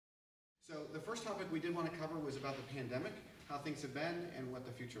first topic we did want to cover was about the pandemic, how things have been, and what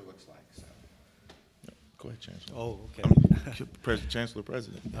the future looks like. So. Go ahead, Chancellor. Oh, okay. Chancellor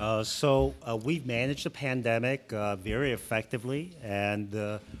President. We've managed the pandemic very effectively, and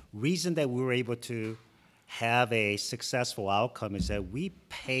the reason that we were able to have a successful outcome is that we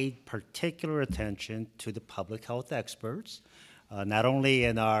paid particular attention to the public health experts, not only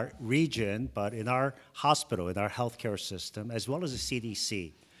in our region, but in our hospital, in our healthcare system, as well as the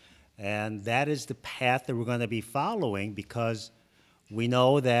CDC. And that is the path that we're going to be following, because we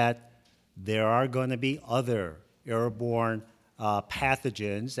know that there are going to be other airborne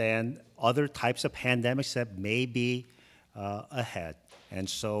pathogens and other types of pandemics that may be ahead. And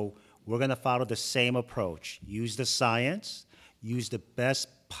so we're going to follow the same approach. Use the science, use the best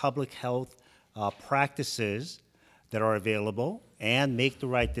public health practices that are available, and make the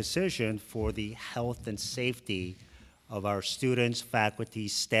right decision for the health and safety of our students, faculty,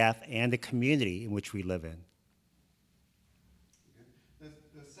 staff, and the community in which we live in. The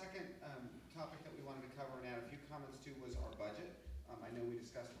second topic that we wanted to cover and add a few comments to was our budget. I know we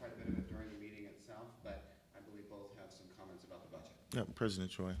discussed quite a bit of it during the meeting itself, but I believe both have some comments about the budget. Yeah,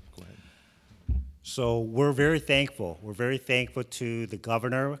 President Choi, go ahead. So we're very thankful. We're very thankful to the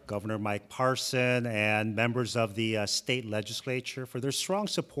governor, Governor Mike Parson, and members of the state legislature for their strong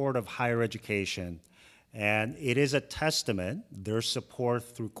support of higher education. And it is a testament, their support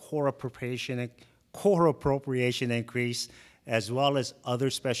through core appropriation increase, as well as other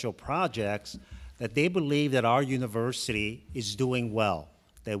special projects, that they believe that our university is doing well,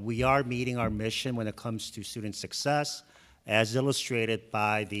 that we are meeting our mission when it comes to student success, as illustrated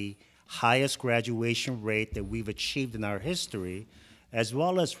by the highest graduation rate that we've achieved in our history, as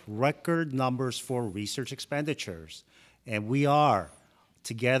well as record numbers for research expenditures. And we are,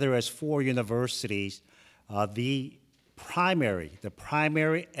 together as 4 universities, the primary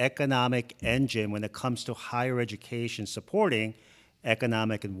economic engine when it comes to higher education, supporting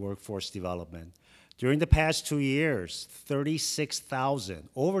economic and workforce development. During the past 2 years,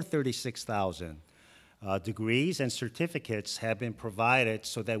 over 36,000 degrees and certificates have been provided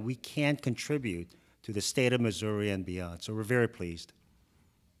so that we can contribute to the state of Missouri and beyond. So we're very pleased.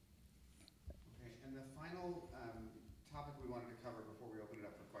 Okay, and the final topic we wanted to cover before we open it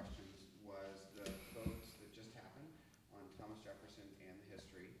up for questions was the votes that just happened on Thomas Jefferson and the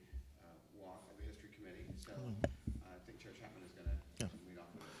history walk of the history committee. So I think Chair Chapman is going to lead off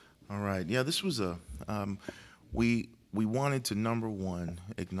with this. All right. Yeah, this was a we wanted to, number one,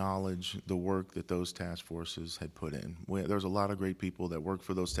 acknowledge the work that those task forces had put in. There's a lot of great people that work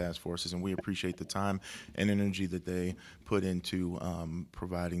for those task forces, and we appreciate the time and energy that they put into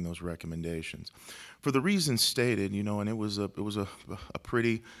providing those recommendations. For the reasons stated, you know, and it was a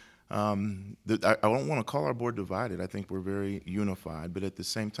pretty, I don't want to call our board divided. I think we're very unified, but at the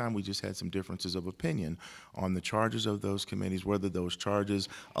same time, we just had some differences of opinion on the charges of those committees, whether those charges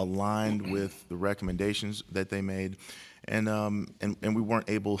aligned with the recommendations that they made, and we weren't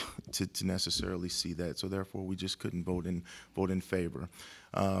able to necessarily see that. So therefore, we just couldn't vote in favor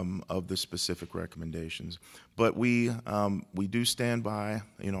of the specific recommendations. But we do stand by,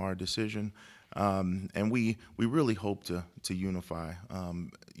 you know, our decision. And we really hope to unify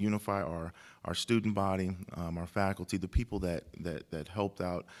our student body, our faculty, the people that helped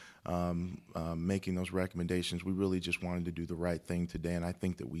out making those recommendations. We really just wanted to do the right thing today, and I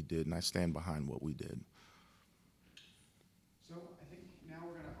think that we did, and I stand behind what we did. So I think now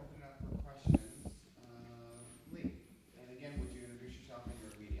we're going to open it up for questions. Lee, and again, would you introduce yourself and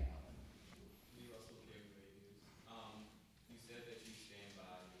your media outlet? Lee Russell, KMUA News. You said that you stand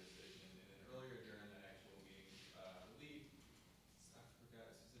by your decision, and then earlier during the actual meeting, I believe, I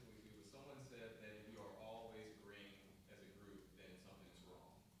forgot specifically who, but someone said that if you are always agreeing as a group, then something's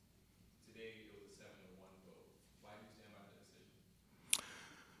wrong. Today, it was a 7-1 vote. Why do you stand by that decision?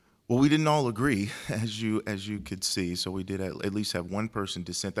 Well, we didn't all agree, as you could see, so we did at least have one person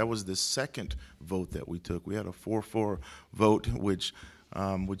dissent. That was the second vote that we took. We had a 4-4 vote, which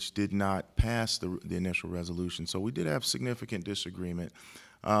did not pass the initial resolution. So we did have significant disagreement.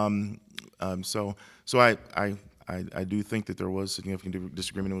 So I do think that there was significant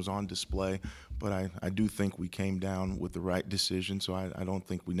disagreement. It was on display, but I do think we came down with the right decision. So I don't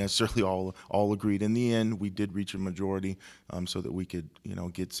think we necessarily all agreed. In the end, we did reach a majority so that we could, you know,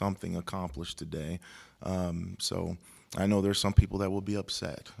 get something accomplished today. So I know there's some people that will be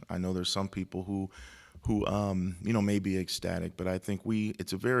upset. I know there's some people who you know, may be ecstatic, but I think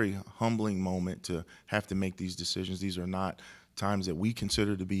it's a very humbling moment to have to make these decisions. These are not times that we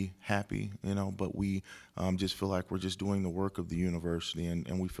consider to be happy, you know, but we just feel like we're just doing the work of the university,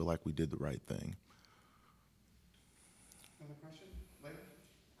 and we feel like we did the right thing. Another question? Later?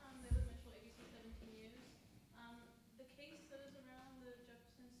 Layla Mitchell, ABC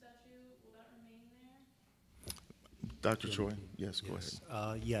Dr. Choi, yes, go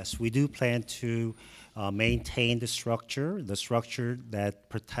ahead. Yes, we do plan to maintain the structure that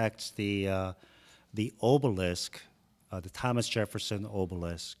protects the obelisk, the Thomas Jefferson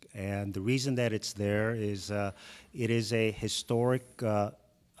obelisk. And the reason that it's there is it is a historic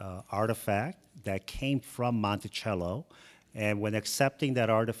artifact that came from Monticello. And when accepting that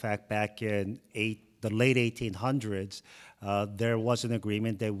artifact back in the late 1800s, there was an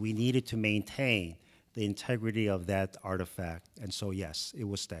agreement that we needed to maintain the integrity of that artifact. And so, yes, it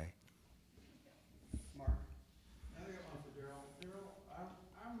will stay. Mark? Now I got one for Daryl. Daryl,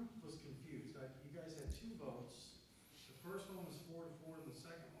 I was confused. You guys had two votes. The first one was 4-4, and the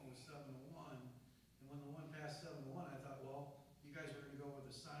second one was 7-1. And when the one passed 7-1, I thought, well, you guys were going to go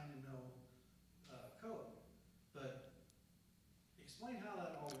with a sign and no code. But explain how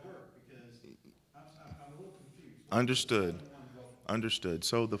that all worked, because I'm a little confused. What was the Understood. 7-1 vote? Understood.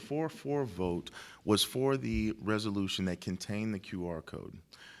 So the 4-4 vote was for the resolution that contained the QR code.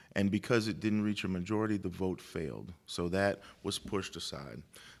 And because it didn't reach a majority, the vote failed. So that was pushed aside.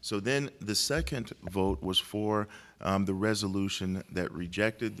 So then the second vote was for the resolution that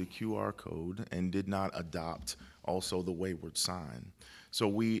rejected the QR code and did not adopt also the wayward sign. So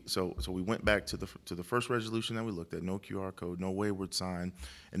we went back to the first resolution that we looked at, no QR code, no wayward sign,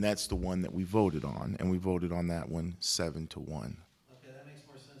 and that's the one that we voted on, and we voted on that one 7-1. Okay, that makes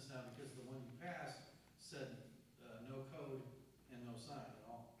more sense now, because the one you passed said no code and no sign at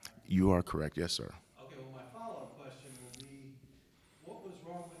all. Right? You are correct, yes, sir. Okay, well, my follow-up question will be, what was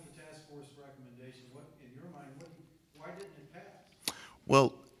wrong with the task force recommendation? What, in your mind, why didn't it pass?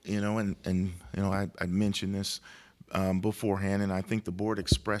 Well, I mentioned this beforehand, and I think the board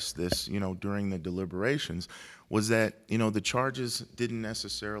expressed this, during the deliberations, was that, the charges didn't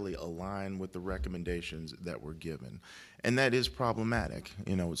necessarily align with the recommendations that were given. And that is problematic,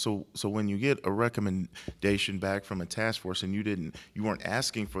 So when you get a recommendation back from a task force and you weren't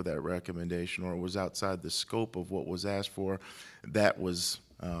asking for that recommendation, or it was outside the scope of what was asked for, that was,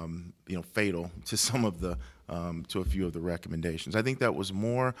 fatal to to a few of the recommendations. I think that was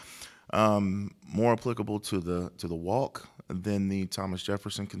more applicable to the walk than the Thomas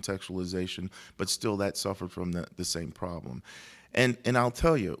Jefferson contextualization, but still that suffered from the same problem. And I'll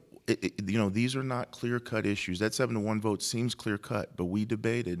tell you, these are not clear-cut issues. That 7-1 vote seems clear-cut, but we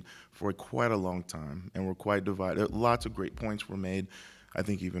debated for quite a long time, and we're quite divided. Lots of great points were made. I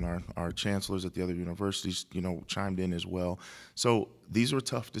think even our chancellors at the other universities, chimed in as well. So these were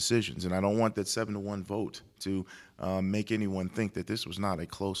tough decisions, and I don't want that 7-1 vote to make anyone think that this was not a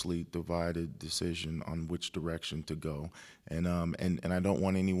closely divided decision on which direction to go. And I don't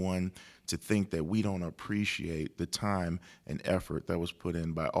want anyone to think that we don't appreciate the time and effort that was put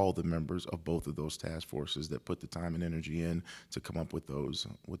in by all the members of both of those task forces that put the time and energy in to come up with those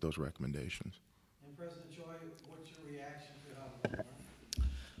recommendations. And President Choi, what's your reaction to how the vote went?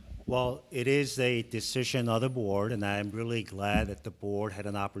 Well, it is a decision of the board, and I'm really glad that the board had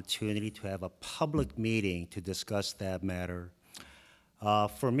an opportunity to have a public meeting to discuss that matter.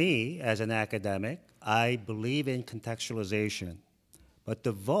 For me, as an academic, I believe in contextualization. But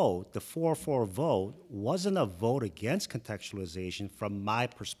the 4-4 vote, wasn't a vote against contextualization from my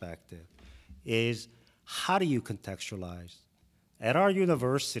perspective. Is how do you contextualize? At our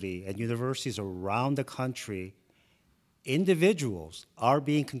university and universities around the country, individuals are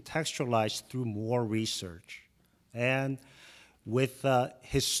being contextualized through more research. And with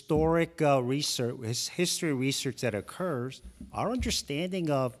history research that occurs, our understanding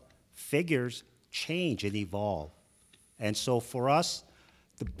of figures change and evolve. And so for us,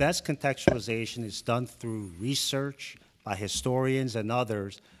 the best contextualization is done through research by historians and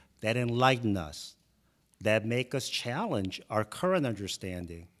others that enlighten us, that make us challenge our current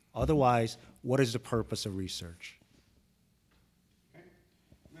understanding. Otherwise, what is the purpose of research? Okay,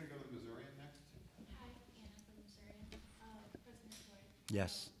 I'm going to go to the Missourian next. Hi, Anna from Missouri. President Choi.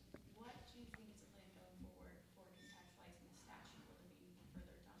 Yes. What do you think is the plan going forward for contextualizing the statute? Will there be anything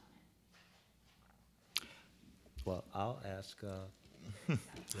further done on it? Well, I'll ask.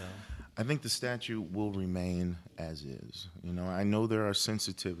 I think the statute will remain as is. I know there are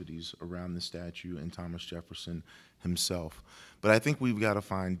sensitivities around the statute and Thomas Jefferson himself, but I think we've got to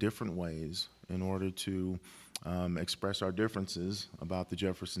find different ways in order to express our differences about the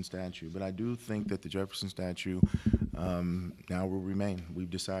Jefferson statute. But I do think that the Jefferson statute now will remain. We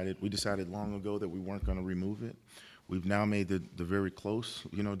decided long ago that we weren't going to remove it. We've now made the very close,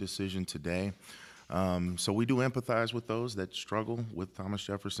 decision today. So we do empathize with those that struggle with Thomas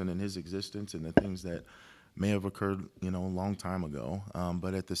Jefferson and his existence and the things that may have occurred, a long time ago.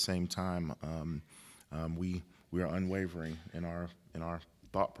 But at the same time, we are unwavering in our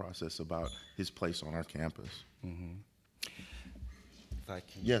thought process about his place on our campus. Mm-hmm. If I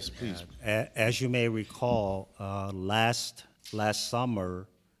can Yes, please. As you may recall, last summer,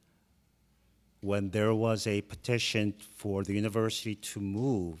 when there was a petition for the university to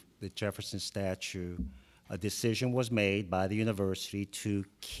move the Jefferson statue, a decision was made by the university to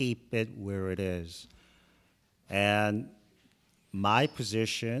keep it where it is. And my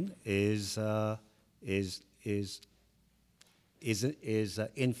position is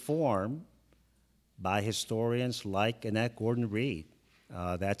informed by historians like Annette Gordon-Reed.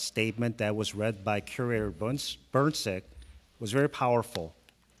 That statement that was read by Curator Burnsick was very powerful,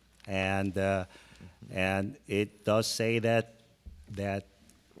 and it does say that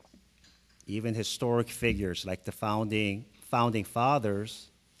even historic figures like the founding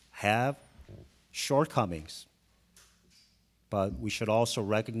fathers have shortcomings, but we should also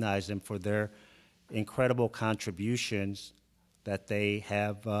recognize them for their incredible contributions that they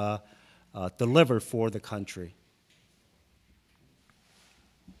have delivered for the country.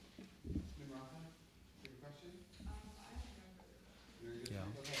 Namrata, your question? You're good? Yeah.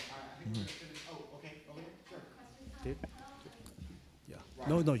 Okay, I think we're gonna finish, oh, okay, okay, sure. Did- Yeah.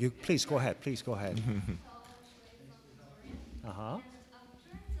 No, no, you, please go ahead, please go ahead. Uh-huh. During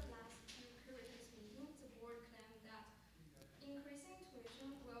the last two Curators meetings, the board claimed that increasing tuition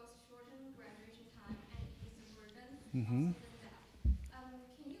will shorten graduation time and ease the burden of student debt.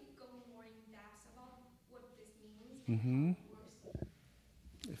 Can you go more in depth about what this means and how it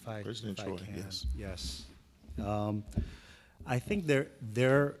works? President If I Choi, can, yes. Yes. I think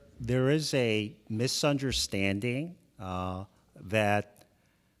there is a misunderstanding that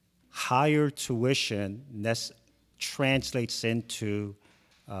higher tuition translates into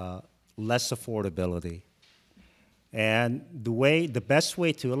less affordability. And the best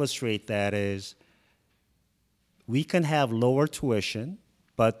way to illustrate that is we can have lower tuition,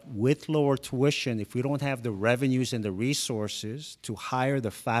 but with lower tuition, if we don't have the revenues and the resources to hire the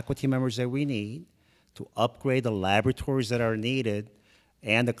faculty members that we need, to upgrade the laboratories that are needed,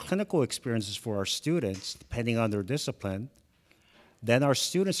 and the clinical experiences for our students, depending on their discipline, then our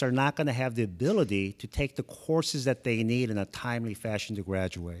students are not going to have the ability to take the courses that they need in a timely fashion to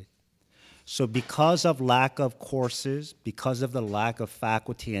graduate. So because of lack of courses, because of the lack of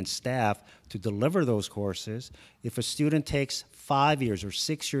faculty and staff to deliver those courses, if a student takes 5 years or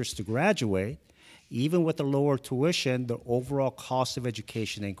 6 years to graduate, even with the lower tuition, the overall cost of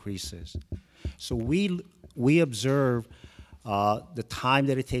education increases. So we observe the time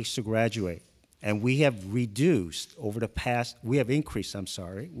that it takes to graduate. And we have reduced over the past, we have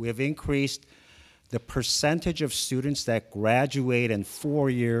increased the percentage of students that graduate in 4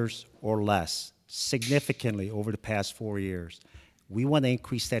 years or less significantly over the past 4 years. We want to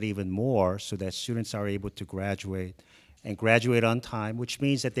increase that even more so that students are able to graduate and graduate on time, which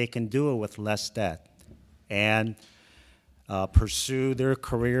means that they can do it with less debt and pursue their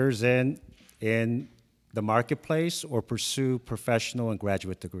careers in the marketplace or pursue professional and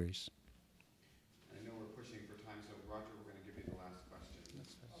graduate degrees. I know we're pushing for time, so Roger, we're gonna give you the last question.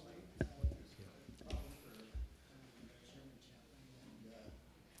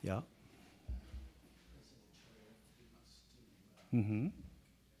 Yeah. Mm-hmm.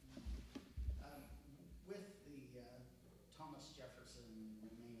 With the Thomas Jefferson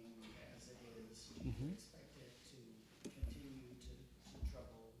remaining as it is, do you expect it to continue to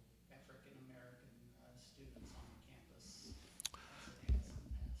trouble African-American students on campus as it has in the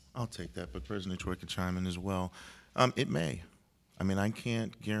past? I'll take that, but President Choi can chime in as well. It may. I mean, I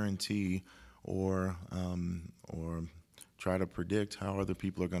can't guarantee or try to predict how other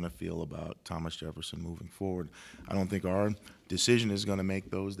people are going to feel about Thomas Jefferson moving forward. I don't think our decision is going to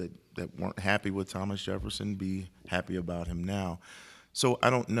make those that weren't happy with Thomas Jefferson be happy about him now. So I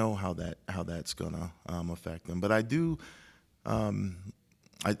don't know how that's going to affect them. But I do.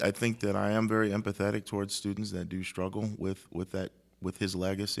 I think that I am very empathetic towards students that do struggle with his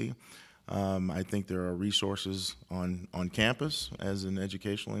legacy. I think there are resources on campus as an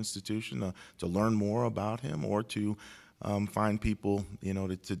educational institution to learn more about him or to find people,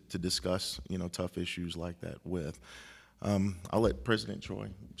 to discuss, tough issues like that with. I'll let President Choi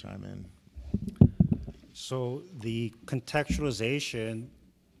chime in. So the contextualization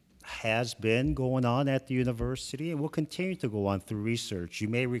has been going on at the university and will continue to go on through research. You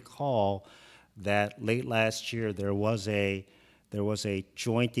may recall that late last year there was a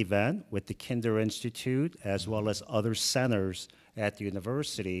joint event with the Kinder Institute as well as other centers at the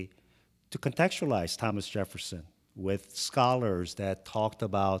university to contextualize Thomas Jefferson with scholars that talked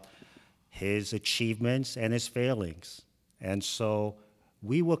about his achievements and his failings. And so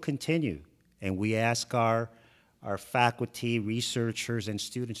we will continue, and we ask our faculty, researchers, and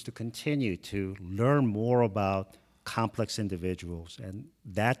students to continue to learn more about complex individuals, and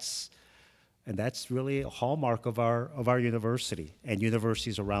that's really a hallmark of our university and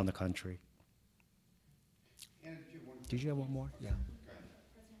universities around the country. And if you have one. Did you have one more? Yeah. Go ahead.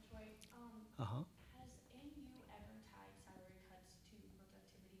 President Choi, Uh-huh. has NU ever tied salary cuts to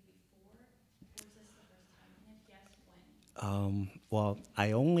productivity before, or is this the first time? And if yes, when? Well,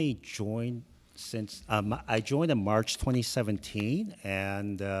 I only joined since I joined in March 2017,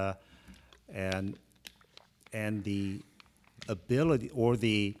 and the ability or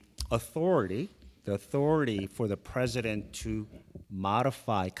the authority for the president to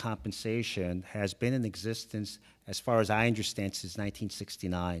modify compensation has been in existence, as far as I understand, since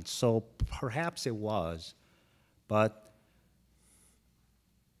 1969. So perhaps it was, but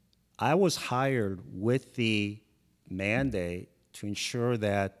I was hired with the mandate to ensure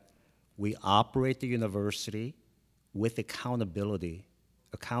that we operate the university with accountability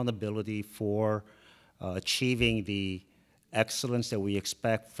for achieving the excellence that we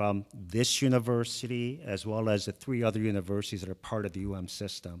expect from this university as well as the 3 other universities that are part of the UM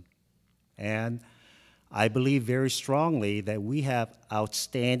system. And I believe very strongly that we have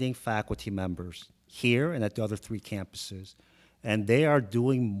outstanding faculty members here and at the other 3 campuses, and they are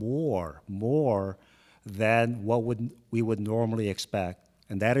doing more than what we would normally expect.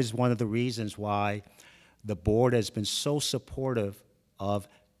 And that is one of the reasons why the board has been so supportive of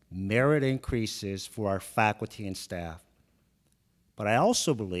merit increases for our faculty and staff. But I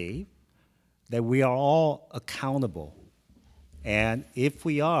also believe that we are all accountable. And if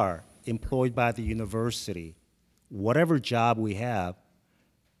we are employed by the university, whatever job we have,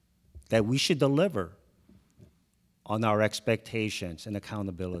 that we should deliver on our expectations and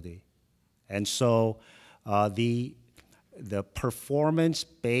accountability. And so the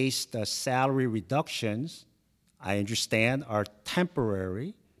performance-based salary reductions, I understand, are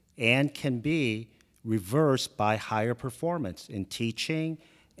temporary and can be reversed by higher performance in teaching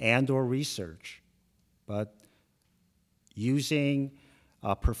and/or research. But using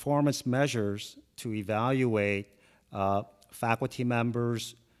performance measures to evaluate faculty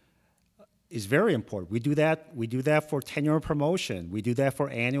members is very important. We do that for tenure and promotion. We do that for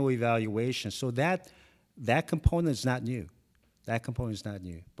annual evaluation. So that component is not new. That component is not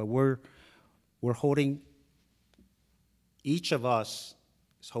new. But we're holding, each of us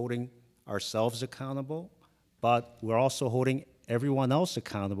is holding ourselves accountable, but we're also holding everyone else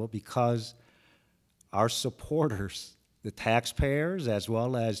accountable because our supporters, the taxpayers, as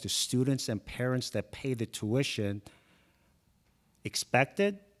well as the students and parents that pay the tuition, expect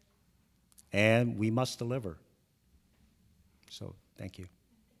it, and we must deliver. So, thank you.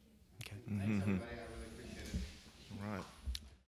 Okay. Thanks, everybody. I really appreciate it. All right.